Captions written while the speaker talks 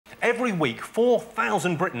Every week,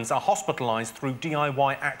 4,000 Britons are hospitalised through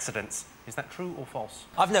DIY accidents. Is that true or false?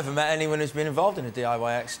 I've never met anyone who's been involved in a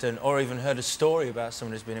DIY accident or even heard a story about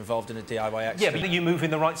someone who's been involved in a DIY accident. Yeah, but you move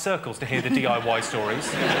in the right circles to hear the DIY stories.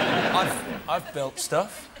 I've built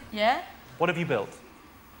stuff. Yeah? What have you built?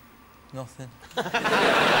 Nothing. God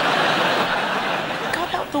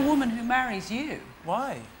help the woman who marries you.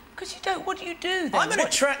 Why? Because you don't... What do you do, then? I'm an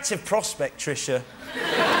attractive prospect, Trisha.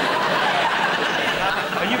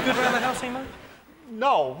 Are you good around the house, Emo?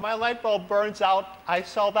 No, my light bulb burns out, I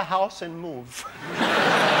sell the house and move.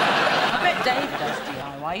 I bet Dave does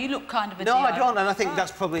DIY. You look kind of a DIY. No, I don't, and I think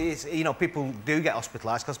that's probably... You know, people do get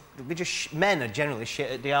hospitalised because men are generally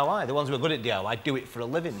shit at DIY. The ones who are good at DIY do it for a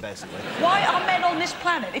living, basically. Why are men on this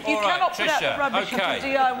planet? If you cannot put out the Trisha, rubbish into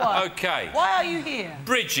DIY... OK. Why are you here?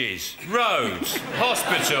 Bridges, roads,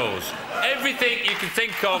 hospitals, everything you can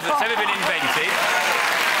think of that's ever been invented.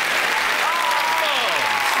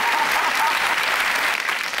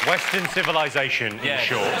 Western civilization, in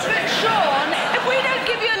short. But, Sean, if we don't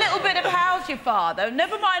give you a little bit of how's your father,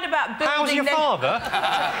 never mind about building... How's your father?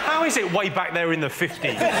 How is it way back there in the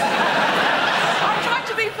 50s? I'm trying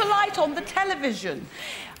to be polite on the television.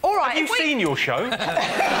 All right, Have you seen your show?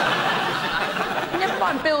 Never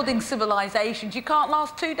mind building civilizations. You can't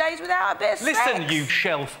last 2 days without a bit of sex. Listen, you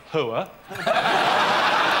shelf hooer.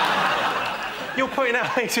 You're putting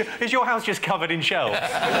out... Is your house just covered in shelves? Your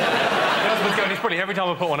husband's going, it's brilliant. Every time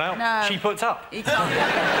I put one out, she puts up. He can't.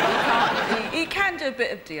 He can do a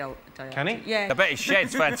bit of deal. Can he? Yeah. I bet his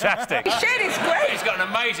shed's fantastic. His shed is great. He's got an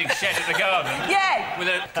amazing shed at the garden. Yeah. With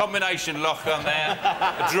a combination lock on there,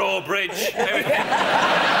 a drawbridge, everything.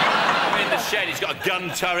 I'm in the shed, he's got a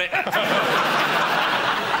gun turret.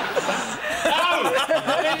 No!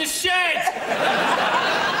 I'm in the shed!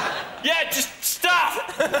 Yeah, just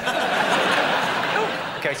stuff!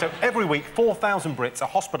 OK, so every week, 4,000 Brits are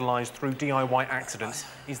hospitalised through DIY accidents.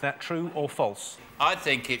 Is that true or false? I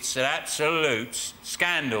think it's an absolute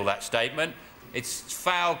scandal, that statement. It's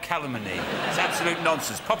foul calumny. It's absolute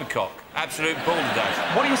nonsense. Poppycock. Absolute balderdash.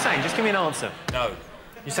 What are you saying? Just give me an answer. No.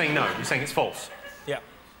 You're saying no. You're saying it's false. Yeah.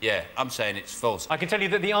 Yeah, I'm saying it's false. I can tell you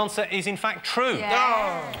that the answer is, in fact, true.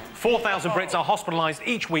 Yeah. 4,000 Brits are hospitalised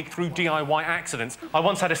each week through DIY accidents. I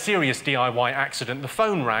once had a serious DIY accident. The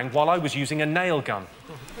phone rang while I was using a nail gun.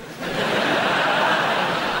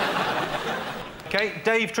 OK,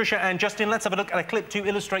 Dave, Trisha and Justin, let's have a look at a clip to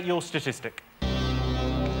illustrate your statistic. What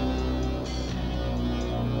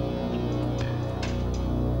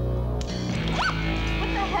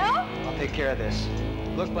the hell? I'll take care of this.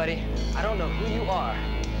 Look, buddy, I don't know who you are,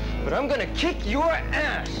 but I'm gonna kick your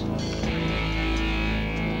ass!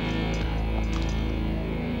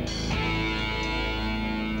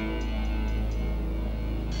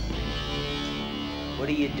 What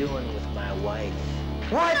are you doing with my wife?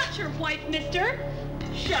 What? Not your wife, mister.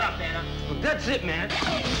 Shut up, Anna. Look, that's it, man.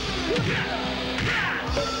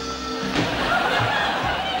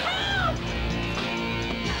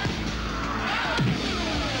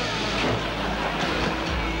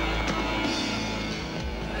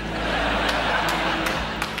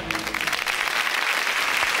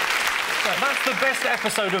 That's the best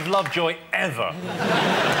episode of Lovejoy ever.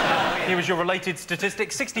 Here is your related statistic.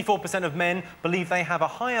 64% of men believe they have a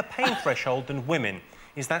higher pain threshold than women.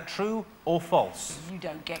 Is that true or false? You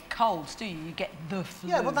don't get colds, do you? You get the flu.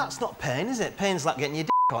 Yeah, but that's not pain, is it? Pain's like getting your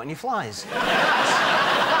dick caught in your flies.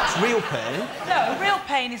 That's real pain. No, real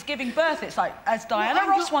pain is giving birth. It's like, as Diana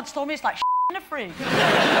Ross once told me, it's like in a fridge.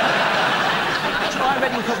 That's what I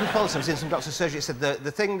read in Cosmopolitan. I was in some doctor's surgery. It said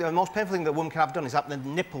the most painful thing that a woman can have done is have the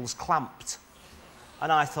nipples clamped.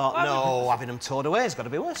 And I thought, no, having them towed away has got to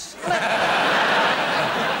be worse.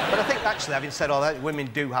 But I think, actually, having said all that, women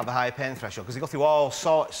do have a higher pain threshold because they go through all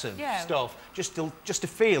sorts of stuff just to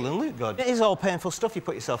feel and look good. It is all painful stuff you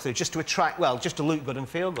put yourself through just to attract, well, just to look good and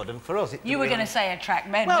feel good. And for us, it... You were going to say attract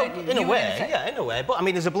men, well, weren't you? in a way, yeah, in a way. But, I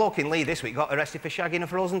mean, there's a bloke in Lee this week got arrested for shagging a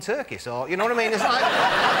frozen turkey, so, you know what I mean? It's like...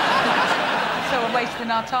 So we're wasting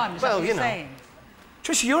our time, is that what you're saying?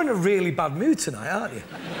 Trisha, you're in a really bad mood tonight, aren't you?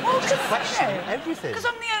 Well, just question everything. Because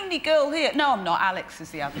I'm the only girl here. No, I'm not. Alex is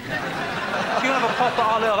the other girl. Do you have a pop at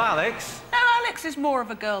our little Alex? No, Alex is more of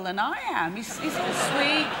a girl than I am. He's all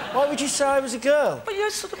sweet. Why would you say I was a girl? But you're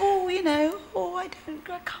sort of, oh, you know, oh, I can't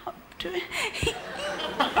do it.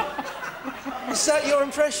 Is that your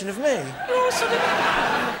impression of me? You're sort of...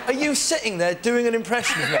 Are you sitting there doing an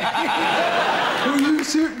impression of me? Are you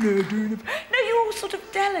sitting there doing a... No, you're all sort of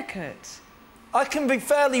delicate. I can be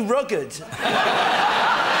fairly rugged. Go on,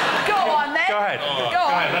 then. Go ahead. Go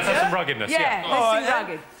ahead, let's have some ruggedness. Yeah, let's do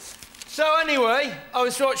rugged. So, anyway, I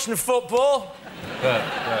was watching the football. Good.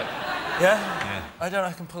 Yeah? I don't know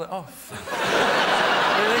I can pull it off.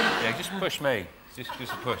 Really? Yeah, just push me. Just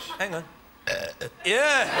a push. Hang on.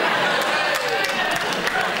 Yeah!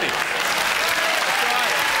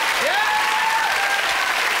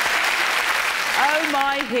 Oh,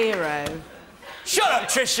 my hero. Shut up,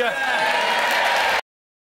 Trisha!